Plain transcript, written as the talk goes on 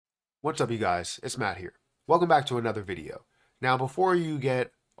What's up, you guys? It's Matt here. Welcome back to another video. Now, before you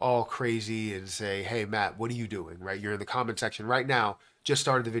get all crazy and say, hey, Matt, what are you doing? Right? You're in the comment section right now, just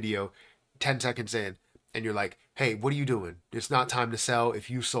started the video, 10 seconds in, and you're like, hey, what are you doing? It's not time to sell. If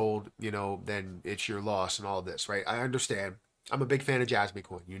you sold, then it's your loss and all of this, right? I understand. I'm a big fan of JASMY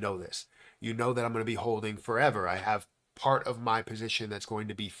coin. You know this. You know that I'm going to be holding forever. I have part of my position that's going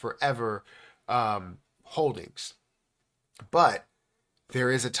to be forever holdings. But there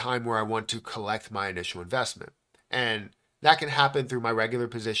is a time where I want to collect my initial investment. And that can happen through my regular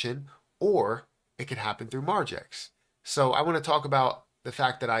position or it can happen through Margex. So I want to talk about the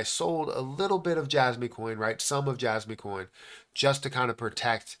fact that I sold a little bit of JASMY coin, right? Some of JASMY coin, just to kind of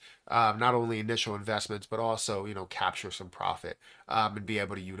protect not only initial investments, but also, capture some profit and be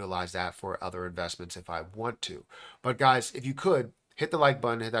able to utilize that for other investments if I want to. But guys, if you could, hit the like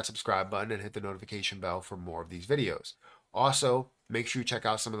button, hit that subscribe button, and hit the notification bell for more of these videos. Also, make sure you check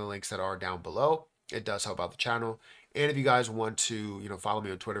out some of the links that are down below. It does help out the channel. And if you guys want to, follow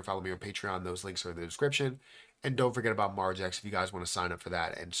me on Twitter, follow me on Patreon, those links are in the description. And don't forget about Margex if you guys want to sign up for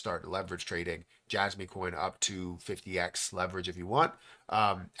that and start leverage trading JASMY coin up to 50x leverage if you want,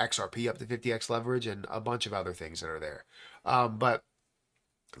 XRP up to 50x leverage, and a bunch of other things that are there. But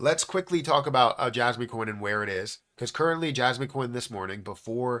let's quickly talk about JASMY coin and where it is, because currently JASMY coin this morning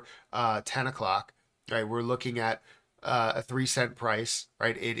before 10 o'clock, right, we're looking at a 3 cent price,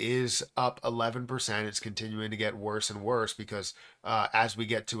 right? It is up 11%. It's continuing to get worse and worse because as we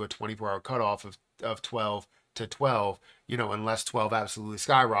get to a 24-hour cutoff of 12 to 12, unless 12 absolutely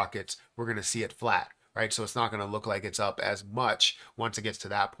skyrockets, we're going to see it flat, right? So it's not going to look like it's up as much once it gets to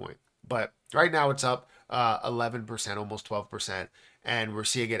that point. But right now it's up 11%, almost 12%, and we're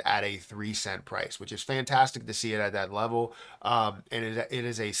seeing it at a 3 cent price, which is fantastic to see it at that level. And it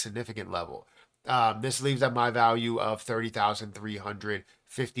is a significant level. This leaves at my value of $30,350,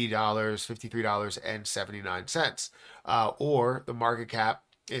 $53.79. Or the market cap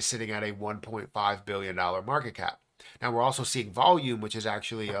is sitting at a $1.5 billion market cap. Now we're also seeing volume, which is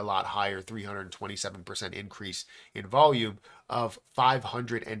actually a lot higher, 327% increase in volume of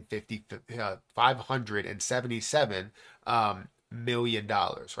 577 million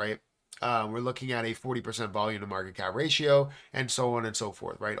dollars, right? We're looking at a 40% volume to market cap ratio, and so on and so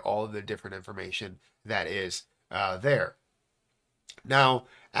forth, right? All of the different information that is there. Now,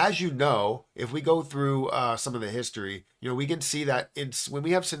 as you know, if we go through some of the history, we can see that when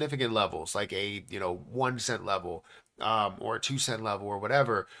we have significant levels, like a 1 cent level or a 2 cent level or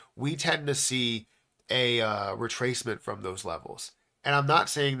whatever, we tend to see a retracement from those levels. And I'm not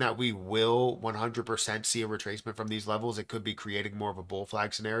saying that we will 100% see a retracement from these levels. It could be creating more of a bull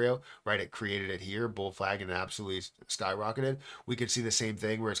flag scenario, right? It created it here, bull flag, and it absolutely skyrocketed. We could see the same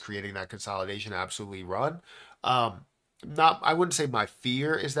thing where it's creating that consolidation, absolutely run. I wouldn't say my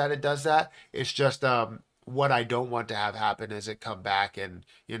fear is that it does that. It's just what I don't want to have happen is it come back and,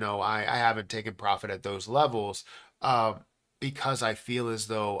 I haven't taken profit at those levels. Because I feel as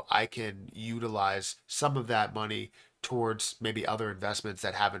though I can utilize some of that money towards maybe other investments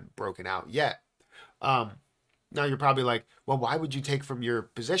that haven't broken out yet. Now you're probably like, well, why would you take from your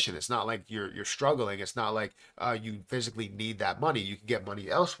position? It's not like you're struggling. It's not like you physically need that money. You can get money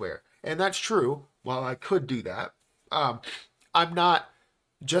elsewhere, and that's true. While I could do that, I'm not,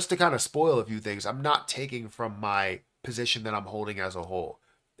 just to kind of spoil a few things, I'm not taking from my position that I'm holding as a whole.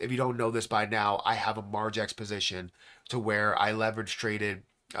 If you don't know this by now, I have a Margex position to where I leverage traded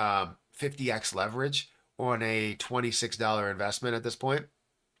 50x leverage on a $26 investment at this point,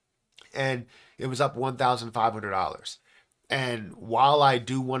 and it was up $1,500. And while I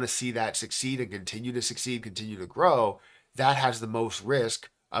do want to see that succeed and continue to succeed, continue to grow, that has the most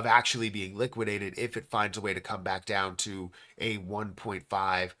risk of actually being liquidated if it finds a way to come back down to a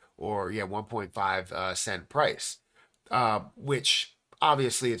 1.5 or 1.5 cent price, which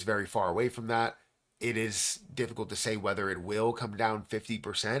obviously it's very far away from that. It is difficult to say whether it will come down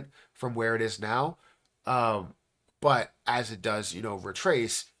 50% from where it is now. But as it does,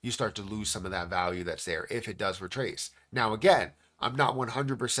 retrace, you start to lose some of that value that's there if it does retrace. Now, again, I'm not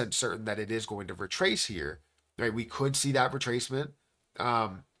 100% certain that it is going to retrace here, right? We could see that retracement.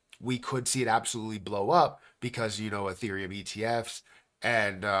 We could see it absolutely blow up because, Ethereum ETFs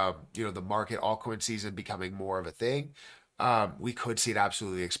and, the market altcoin season becoming more of a thing. We could see it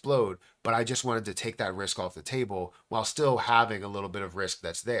absolutely explode, but I just wanted to take that risk off the table while still having a little bit of risk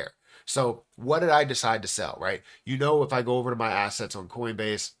that's there. So what did I decide to sell, right? If I go over to my assets on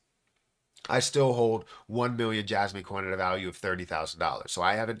Coinbase, I still hold 1 million JASMY coin at a value of $30,000. So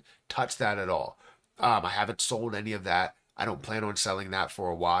I haven't touched that at all. I haven't sold any of that. I don't plan on selling that for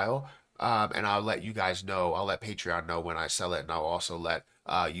a while. And I'll let you guys know. I'll let Patreon know when I sell it, and I'll also let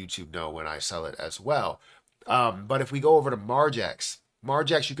YouTube know when I sell it as well. But if we go over to Margex,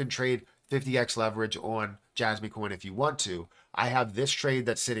 you can trade 50x leverage on Jasmy coin if you want to. I have this trade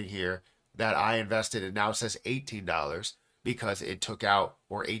that's sitting here that I invested in, now says $18 because it took out,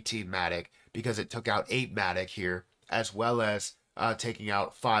 or 18 Matic, because it took out 8 Matic here, as well as taking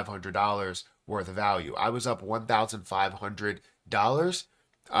out $500 worth of value. I was up $1,500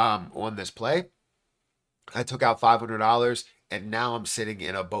 on this play. I took out $500, and now I'm sitting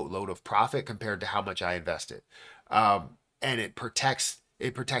in a boatload of profit compared to how much I invested. And it protects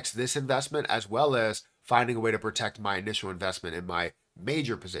this investment, as well as finding a way to protect my initial investment in my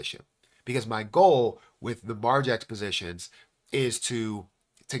major position. Because my goal with the Margex positions is to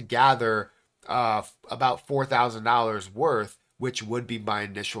gather about $4,000 worth, which would be my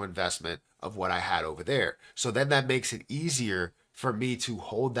initial investment of what I had over there. So then that makes it easier for me to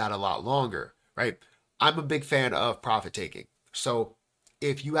hold that a lot longer, right? I'm a big fan of profit taking. So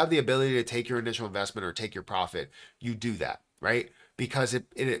if you have the ability to take your initial investment or take your profit, you do that, right? Because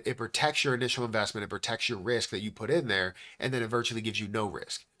it protects your initial investment, it protects your risk that you put in there, and then it virtually gives you no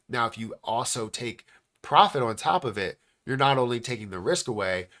risk. Now, if you also take profit on top of it, you're not only taking the risk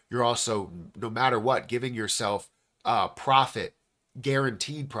away, you're also, no matter what, giving yourself profit,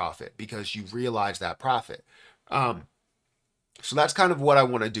 guaranteed profit, because you've realized that profit. So that's kind of what I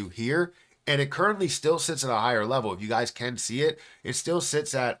want to do here. And it currently still sits at a higher level. If you guys can see it, it still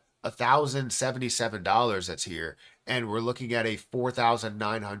sits at $1,077 that's here. And we're looking at a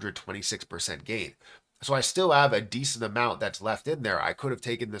 4,926% gain. So I still have a decent amount that's left in there. I could have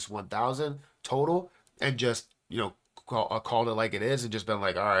taken this 1,000 total and just, called it like it is and just been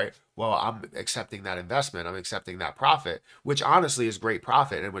like, all right, well, I'm accepting that investment. I'm accepting that profit, which honestly is great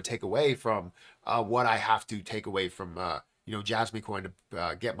profit and would take away from what I have to take away from, Jasmy coin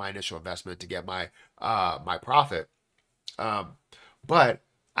to get my initial investment, to get my my profit. But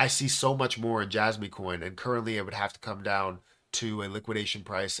I see so much more in Jasmy coin, and currently it would have to come down to a liquidation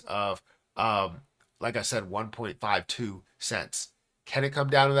price of, like I said, 1.52 cents. Can it come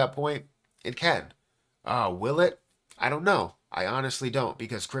down to that point? It can. Will it? I don't know. I honestly don't,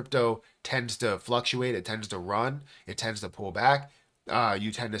 because crypto tends to fluctuate. It tends to run. It tends to pull back.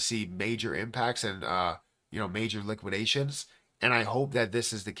 You tend to see major impacts and major liquidations. And I hope that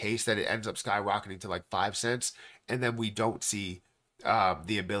this is the case, that it ends up skyrocketing to like 5 cents, and then we don't see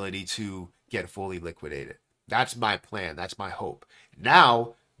the ability to get fully liquidated. That's my plan. That's my hope.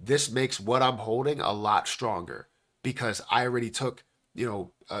 Now, this makes what I'm holding a lot stronger, because I already took,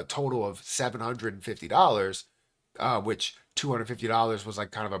 a total of $750, which $250 was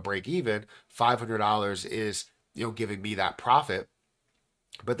like kind of a break even. $500 is, giving me that profit.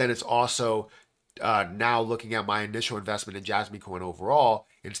 But then it's also now looking at my initial investment in Jasmy coin overall,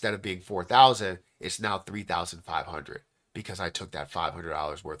 instead of being 4,000, it's now 3,500, because I took that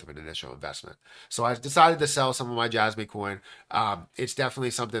 $500 worth of an initial investment. So I decided to sell some of my Jasmy coin. It's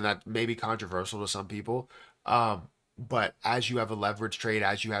definitely something that may be controversial to some people. But as you have a leverage trade,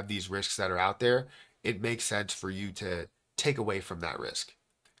 as you have these risks that are out there, it makes sense for you to take away from that risk.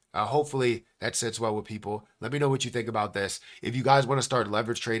 Hopefully that sits well with people. Let me know what you think about this. If you guys want to start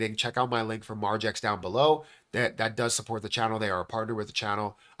leverage trading, check out my link for Margex down below. That does support the channel. They are a partner with the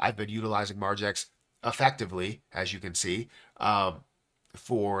channel. I've been utilizing Margex effectively, as you can see,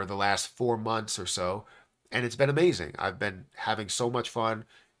 for the last 4 months or so, and it's been amazing. I've been having so much fun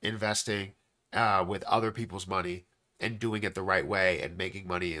investing with other people's money and doing it the right way and making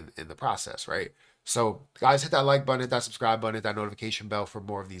money in the process, right? So guys, hit that like button, hit that subscribe button, hit that notification bell for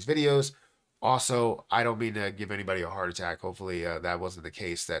more of these videos. Also, I don't mean to give anybody a heart attack. Hopefully that wasn't the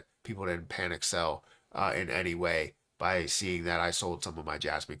case, that people didn't panic sell in any way by seeing that I sold some of my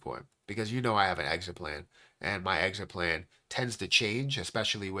Jasmy coin, because I have an exit plan, and my exit plan tends to change,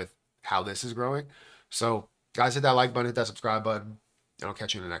 especially with how this is growing. So guys, hit that like button, hit that subscribe button, and I'll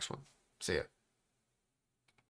catch you in the next one. See ya.